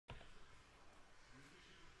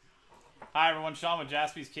Hi everyone, Sean with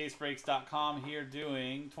JaspysCaseBreaks.com here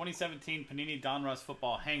doing 2017 Panini Donruss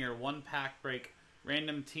Football Hanger 1-pack break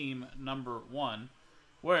random team number 1,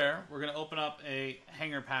 where we're going to open up a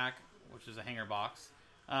hanger pack, which is a hanger box.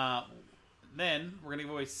 Then we're going to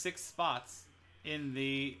give away 6 spots in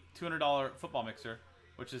the $200 football mixer,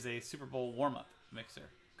 which is a Super Bowl warm-up mixer,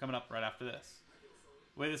 coming up right after this.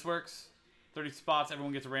 The way this works, 30 spots,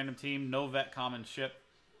 everyone gets a random team, no vet common ship.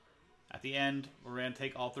 At the end, we're going to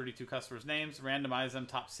take all 32 customers' names, randomize them,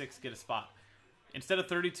 top 6 get a spot. Instead of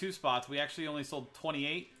 32 spots, we actually only sold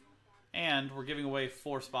 28, and we're giving away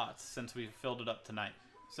 4 spots since we filled it up tonight.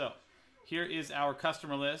 So, here is our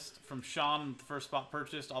customer list from Sean, the first spot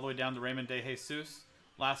purchased, all the way down to Raymond De Jesus,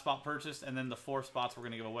 last spot purchased, and then the 4 spots we're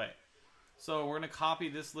going to give away. So, we're going to copy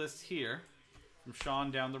this list here, from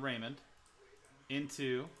Sean down to Raymond,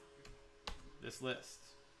 into this list.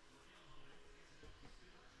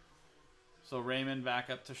 So Raymond back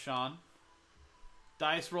up to Sean.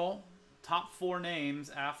 Dice roll. Top 4 names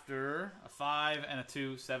after a 5 and a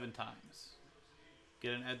 2 7 times.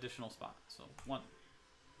 Get an additional spot. So 1.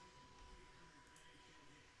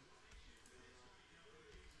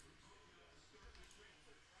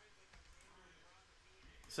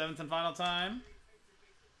 7th and final time.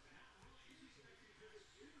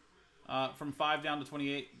 From 5 down to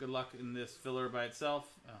 28, good luck in this filler by itself.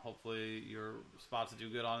 Hopefully your spots do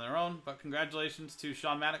good on their own. But congratulations to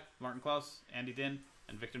Sean Maddock, Martin Klaus, Andy Din,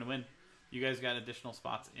 and Victor Nguyen. You guys got additional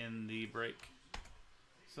spots in the break.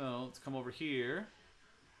 So let's come over here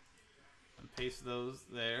and paste those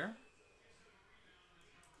there.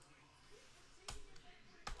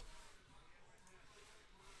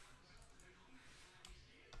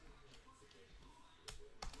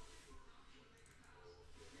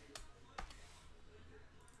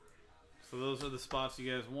 So those are the spots you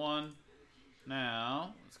guys won.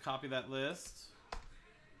 Now, let's copy that list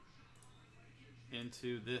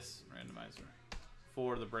into this randomizer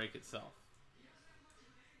for the break itself.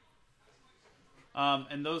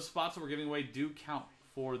 And those spots that we're giving away do count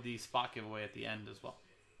for the spot giveaway at the end as well.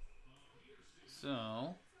 So,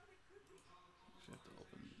 actually have to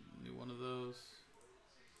open a new one of those.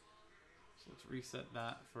 So let's reset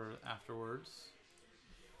that for afterwards.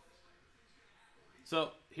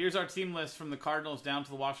 So here's our team list from the Cardinals down to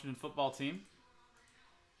the Washington football team.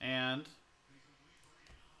 And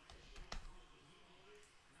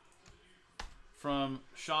from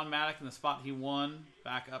Sean Maddock in the spot he won,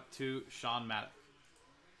 back up to Sean Maddock.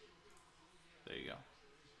 There you go.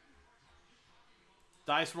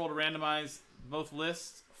 Dice roll to randomize both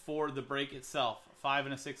lists for the break itself. 5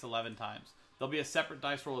 and a 6, 11 times. There'll be a separate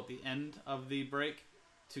dice roll at the end of the break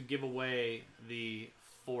to give away the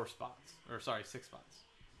 4 spots, or sorry, 6 spots.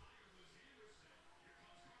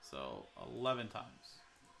 So 11 times.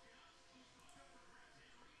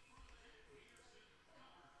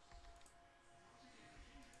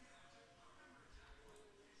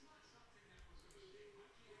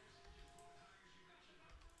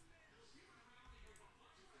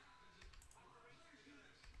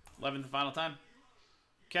 Eleventh and final time.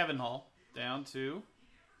 Kevin Hall down to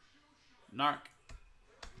Narc.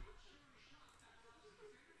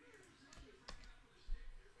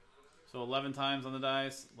 So 11 times on the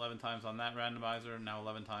dice, 11 times on that randomizer, now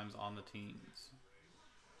 11 times on the teams.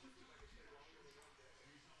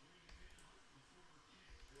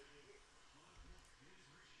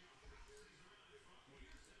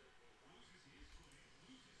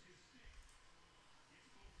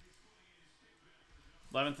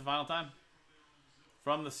 Eleventh and final time.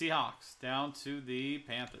 From the Seahawks down to the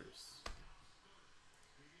Panthers.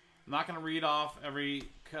 I'm not going to read off every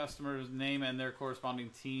customer's name and their corresponding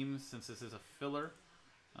teams since this is a filler,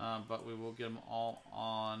 but we will get them all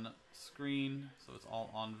on screen, so it's all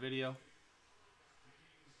on video.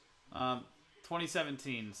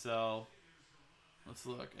 2017, so let's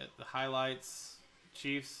look at the highlights.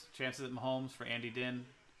 Chiefs, chances at Mahomes for Andy Din.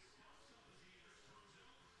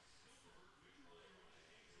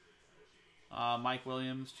 Mike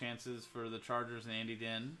Williams, chances for the Chargers and Andy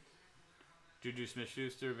Din. Juju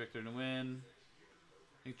Smith-Schuster, Victor Nguyen.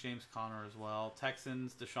 I think James Conner as well.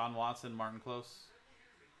 Texans, Deshaun Watson, Martin Klaus.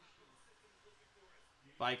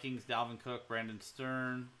 Vikings, Dalvin Cook, Brandon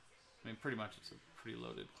Stern. I mean, pretty much it's a pretty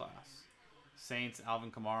loaded class. Saints,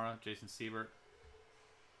 Alvin Kamara, Jason Siebert.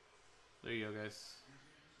 There you go, guys.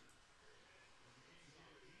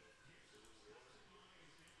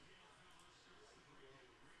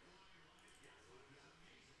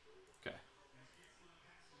 Okay.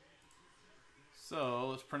 So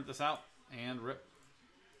let's print this out and rip.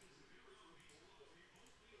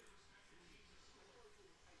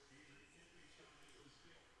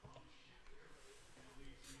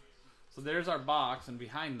 So So there's our box, and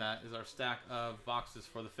behind that is our stack of boxes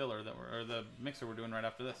for the filler that or the mixer we're doing right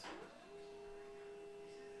after this.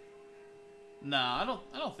 No, I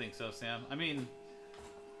don't think so, Sam. I mean,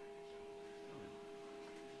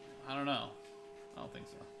 I don't know. I don't think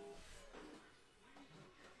so.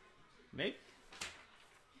 Maybe.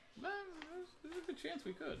 There's a good chance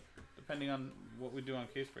we could, depending on what we do on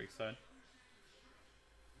case break side.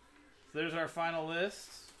 So there's our final list.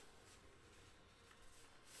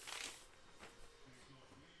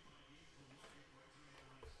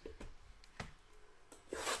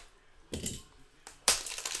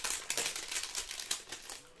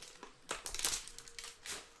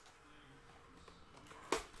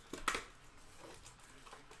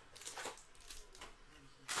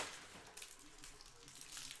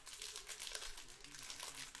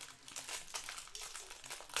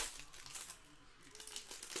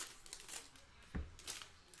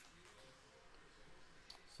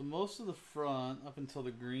 So most of the front, up until the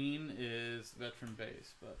green, is veteran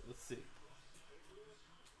base, but let's see.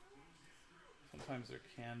 Sometimes there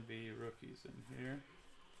can be rookies in here.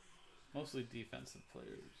 Mostly defensive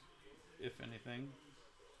players, if anything.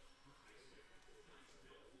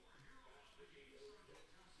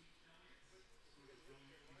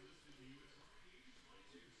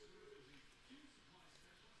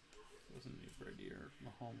 Wasn't any Brady or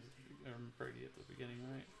Mahomes or Brady at the beginning,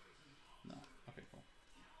 right? No. Okay, cool.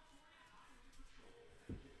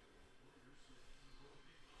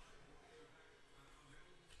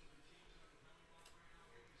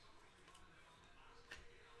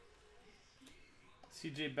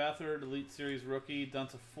 CJ Beathard, Elite Series rookie.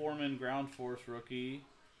 Dunta Foreman, Ground Force rookie.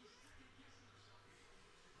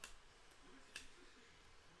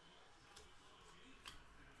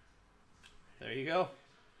 There you go.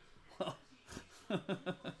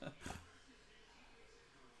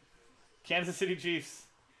 Kansas City Chiefs,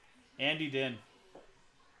 Andy Dinn.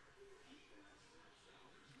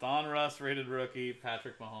 Donruss rated rookie,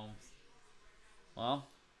 Patrick Mahomes. Well,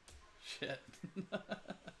 shit.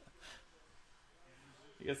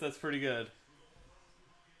 I guess that's pretty good.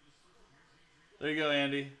 There you go,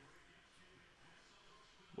 Andy.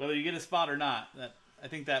 Whether you get a spot or not, I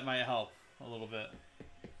think that might help a little bit.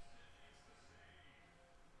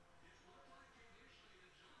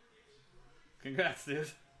 Congrats,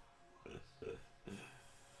 dude.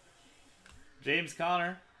 James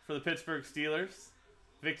Conner for the Pittsburgh Steelers.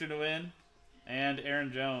 Victor Nguyen and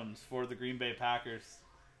Aaron Jones for the Green Bay Packers.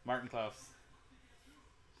 Martin Klaus.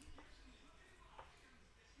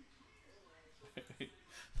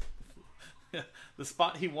 The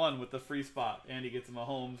spot he won with the free spot. And he gets a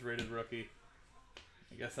Mahomes rated rookie.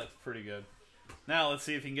 I guess that's pretty good. Now let's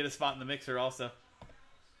see if he can get a spot in the mixer also.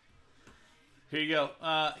 Here you go.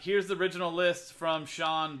 Here's the original list from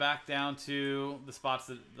Sean back down to the spots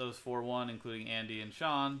that those 4 won, including Andy and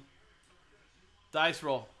Sean. Dice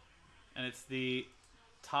roll. And it's the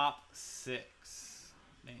top 6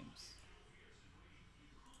 names.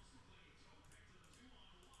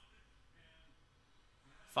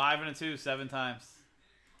 5 and a 2, 7 times.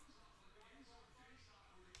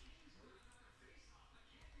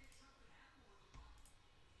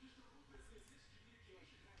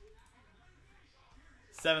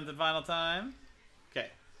 Seventh and final time. Okay.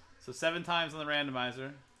 So 7 times on the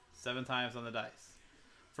randomizer, 7 times on the dice.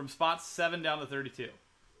 From spots 7 down to 32.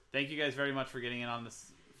 Thank you guys very much for getting in on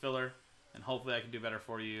this filler, and hopefully I can do better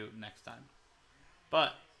for you next time.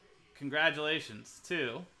 But congratulations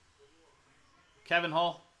to Kevin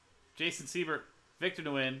Hull, Jason Siebert, Victor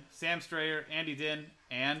Nguyen, Sam Strayer, Andy Dinn,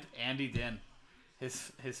 and Andy Dinn.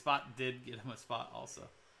 His spot did get him a spot also.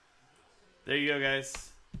 There you go, guys.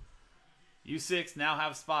 You 6 now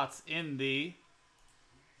have spots in the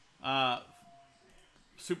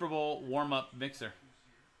Super Bowl warm-up mixer.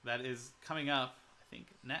 That is coming up, I think,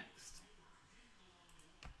 next.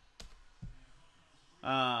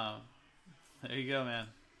 There you go, man.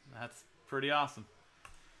 That's pretty awesome.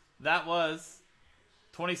 That was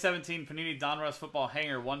 2017 Panini Donruss Football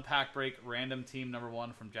Hanger 1-pack break random team number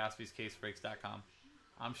 1 from JaspysCaseBreaks.com.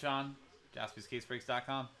 I'm Sean,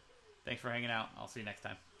 JaspysCaseBreaks.com. Thanks for hanging out. I'll see you next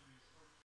time.